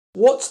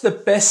What's the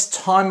best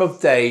time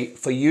of day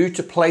for you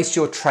to place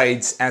your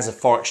trades as a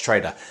Forex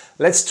trader?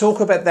 Let's talk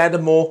about that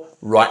and more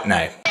right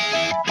now.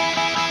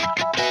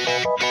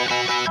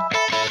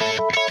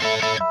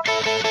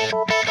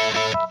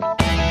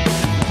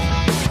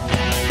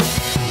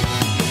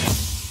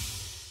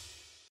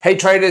 Hey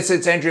traders,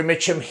 it's Andrew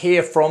Mitchem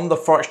here from the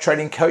Forex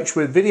Trading Coach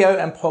with video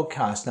and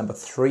podcast number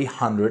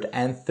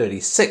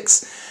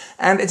 336.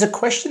 And it's a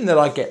question that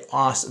I get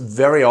asked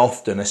very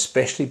often,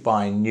 especially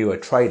by newer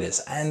traders.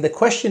 And the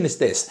question is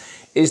this,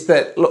 is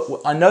that,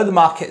 look, I know the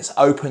market's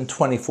open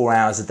 24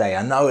 hours a day.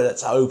 I know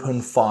it's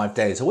open 5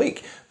 days a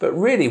week. But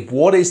really,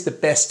 what is the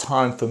best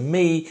time for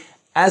me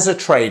as a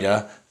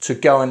trader to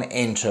go and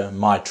enter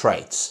my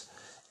trades?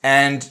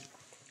 And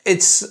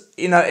it's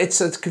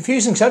a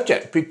confusing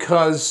subject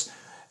because,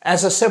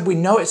 as I said, we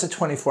know it's a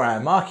 24-hour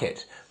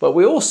market, but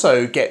we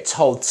also get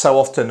told so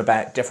often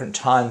about different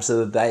times of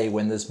the day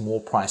when there's more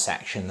price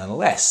action than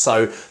less.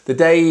 So the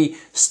day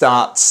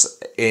starts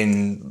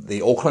in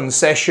the Auckland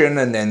session,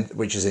 and then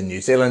which is in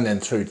New Zealand, then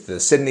through to the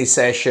Sydney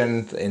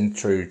session, and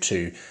through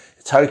to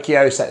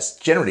Tokyo. So that's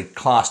generally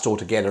classed all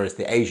together as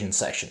the Asian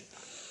session.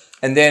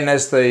 And then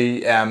as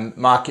the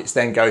markets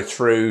then go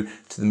through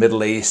to the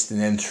Middle East, and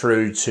then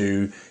through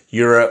to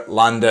Europe,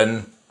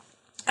 London,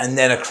 and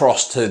then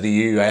across to the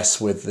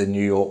US with the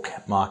New York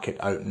market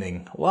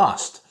opening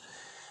last.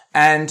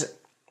 And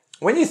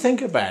when you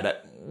think about it,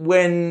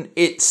 when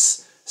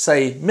it's,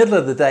 say, middle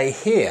of the day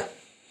here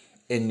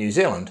in New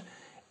Zealand,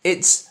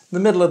 it's the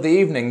middle of the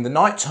evening, the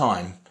night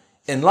time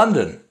in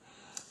London.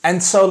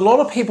 And so a lot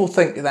of people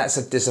think that's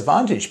a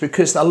disadvantage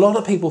because a lot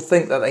of people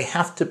think that they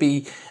have to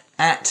be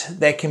at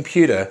their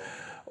computer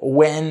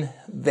when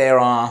there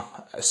are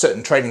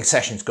certain trading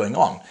sessions going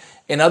on.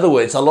 In other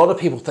words, a lot of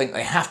people think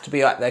they have to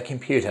be at their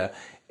computer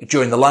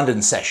during the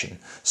London session.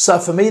 So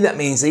for me, that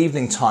means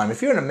evening time.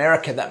 If you're in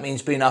America, that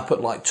means being up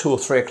at like 2 or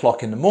 3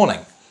 o'clock in the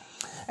morning.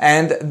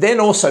 And then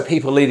also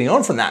people leading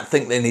on from that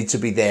think they need to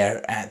be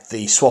there at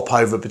the swap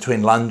over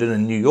between London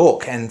and New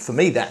York. And for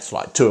me, that's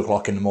like 2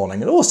 o'clock in the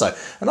morning.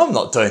 And I'm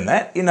not doing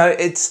that.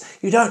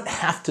 You don't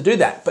have to do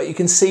that, but you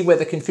can see where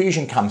the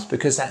confusion comes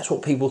because that's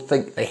what people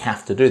think they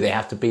have to do. They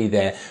have to be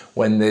there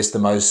when there's the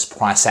most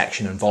price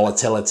action and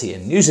volatility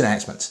and news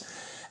announcements.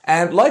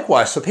 And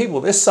likewise, for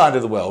people this side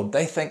of the world,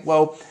 they think,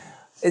 well,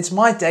 it's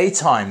my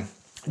daytime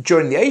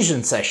during the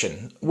Asian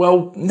session.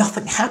 Well,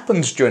 nothing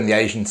happens during the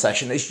Asian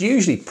session. It's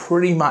usually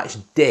pretty much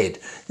dead.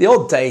 The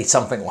odd day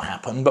something will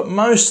happen, but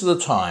most of the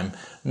time,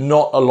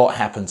 not a lot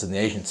happens in the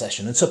Asian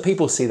session. And so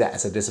people see that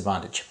as a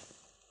disadvantage.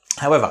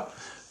 However,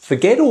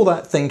 forget all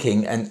that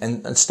thinking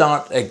and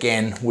start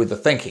again with the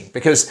thinking,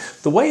 because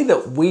the way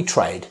that we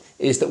trade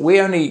is that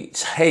we only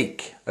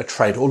take a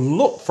trade or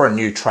look for a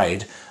new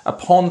trade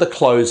upon the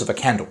close of a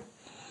candle.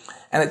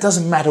 And it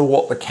doesn't matter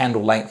what the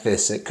candle length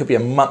is. It could be a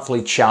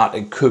monthly chart,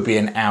 it could be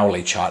an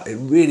hourly chart. It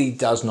really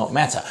does not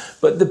matter.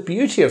 But the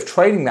beauty of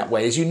trading that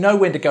way is you know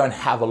when to go and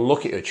have a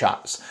look at your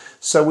charts.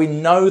 So we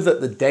know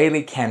that the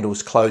daily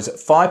candles close at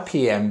 5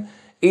 p.m.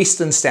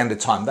 Eastern Standard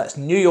Time. That's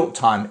New York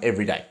time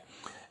every day.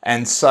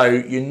 And so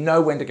you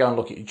know when to go and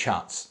look at your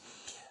charts.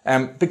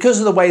 Because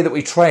of the way that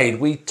we trade,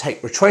 we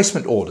take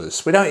retracement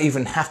orders. We don't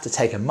even have to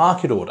take a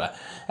market order.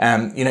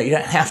 You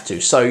don't have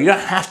to. So you don't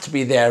have to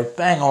be there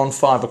bang on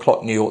 5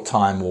 o'clock New York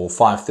time or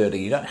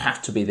 5:30. You don't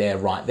have to be there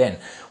right then.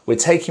 We're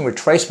taking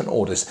retracement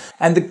orders.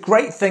 And the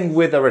great thing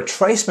with a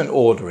retracement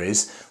order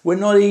is we're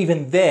not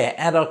even there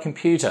at our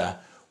computer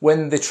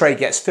when the trade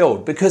gets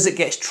filled, because it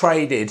gets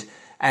traded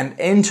and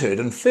entered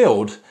and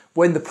filled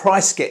when the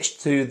price gets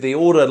to the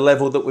order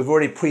level that we've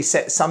already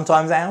preset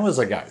sometimes hours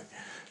ago.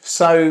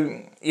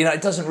 So,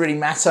 it doesn't really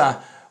matter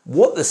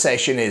what the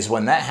session is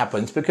when that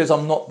happens because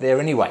I'm not there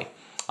anyway.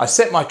 I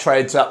set my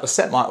trades up, I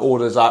set my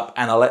orders up,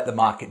 and I let the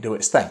market do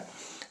its thing.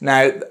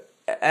 Now,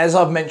 as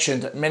I've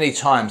mentioned many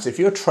times, if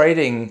you're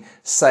trading,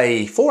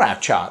 say,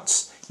 4-hour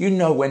charts, you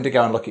know when to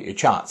go and look at your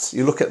charts.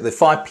 You look at the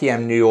 5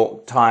 p.m. New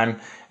York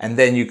time, and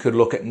then you could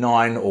look at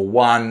 9 or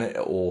 1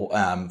 or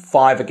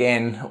 5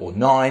 again or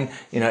 9.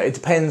 It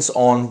depends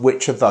on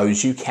which of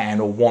those you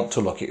can or want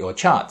to look at your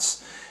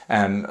charts.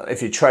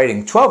 If you're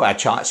trading 12-hour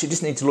charts, you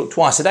just need to look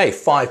twice a day,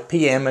 5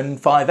 p.m. and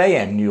 5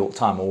 a.m. New York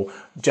time, or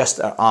just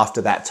after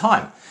that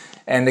time.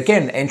 And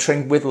again,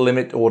 entering with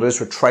limit orders,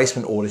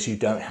 retracement orders, you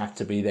don't have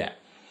to be there.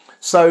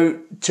 So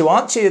to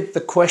answer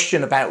the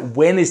question about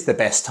when is the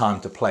best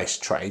time to place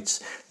trades,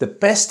 the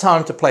best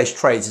time to place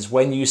trades is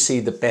when you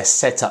see the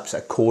best setups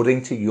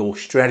according to your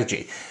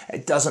strategy.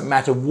 It doesn't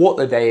matter what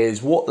the day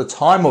is, what the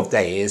time of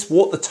day is,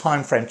 what the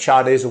time frame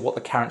chart is, or what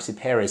the currency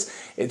pair is.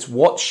 It's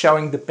what's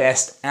showing the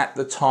best at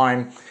the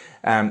time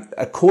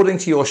according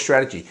to your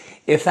strategy.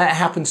 If that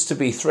happens to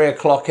be 3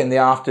 o'clock in the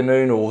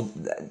afternoon or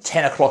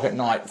 10 o'clock at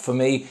night, for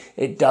me,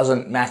 it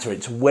doesn't matter.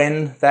 It's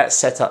when that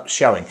setup's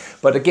showing.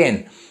 But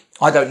again,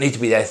 I don't need to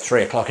be there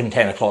 3 o'clock and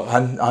 10 o'clock.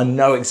 I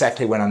know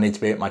exactly when I need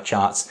to be at my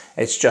charts.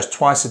 It's just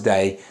twice a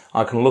day.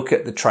 I can look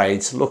at the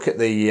trades, look at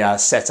the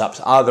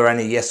setups. Are there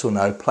any yes or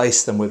no?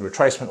 Place them with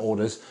retracement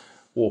orders,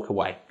 walk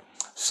away.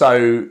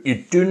 So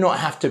you do not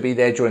have to be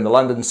there during the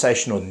London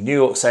session or the New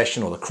York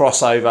session or the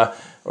crossover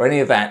or any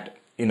of that,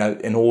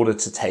 in order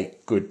to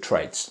take good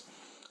trades.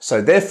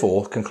 So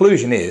therefore,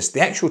 conclusion is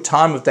the actual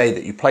time of day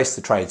that you place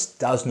the trades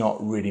does not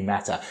really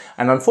matter.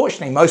 And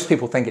unfortunately, most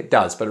people think it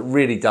does, but it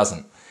really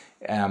doesn't.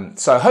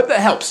 So I hope that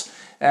helps.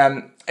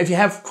 If you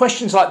have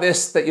questions like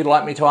this that you'd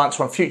like me to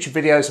answer on future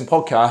videos and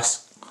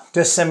podcasts,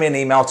 just send me an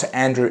email to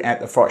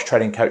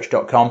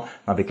andrew@theforextradingcoach.com and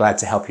I'll be glad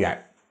to help you out.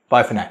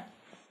 Bye for now.